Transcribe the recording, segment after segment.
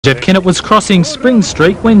Jeff Kennett was crossing Spring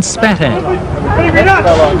Street when spat at.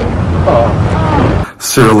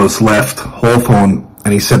 Cyril has left Hawthorn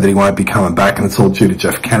and he said that he won't be coming back, and it's all due to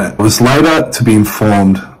Jeff Kennett. I was later to be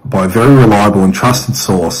informed by a very reliable and trusted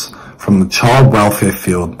source from the child welfare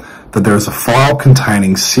field that there is a file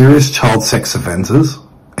containing serious child sex offences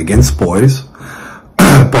against boys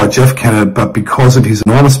by Jeff Kennett, but because of his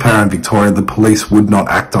enormous power in Victoria, the police would not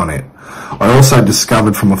act on it. I also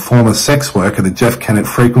discovered from a former sex worker that Jeff Kennett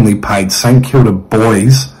frequently paid St Kilda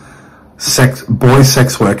boys sex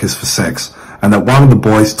workers for sex, and that one of the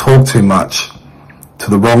boys talked too much to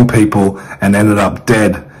the wrong people and ended up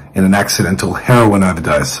dead in an accidental heroin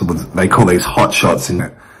overdose. They call these hot shots in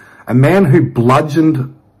it. A man who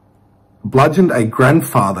bludgeoned a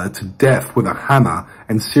grandfather to death with a hammer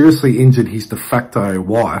and seriously injured his de facto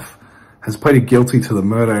wife has pleaded guilty to the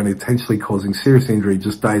murder and intentionally causing serious injury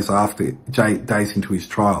just days into his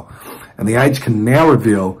trial. And the Age can now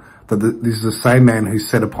reveal that this is the same man who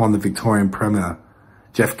set upon the Victorian Premier,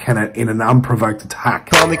 Jeff Kennett, in an unprovoked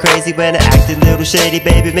attack. Call me crazy when I act a little shady,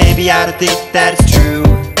 baby, maybe I don't think that it's true.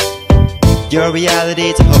 Your reality,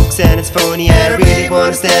 it's a hoax and it's phony, and I really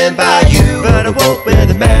wanna stand by you. But I won't wear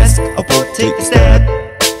the mask, I won't take the step,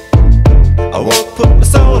 I won't put my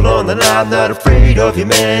soul on the line. I'm not afraid of you,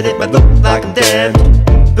 man, it might look like I'm damned,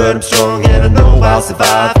 but I'm strong and I know I'll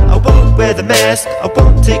survive. I won't wear the mask, I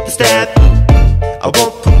won't take the step, I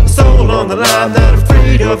won't put my soul on the line. I'm not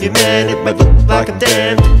afraid of you, man, it might look like I'm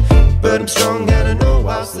damned, but I'm strong and I know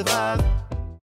I'll survive.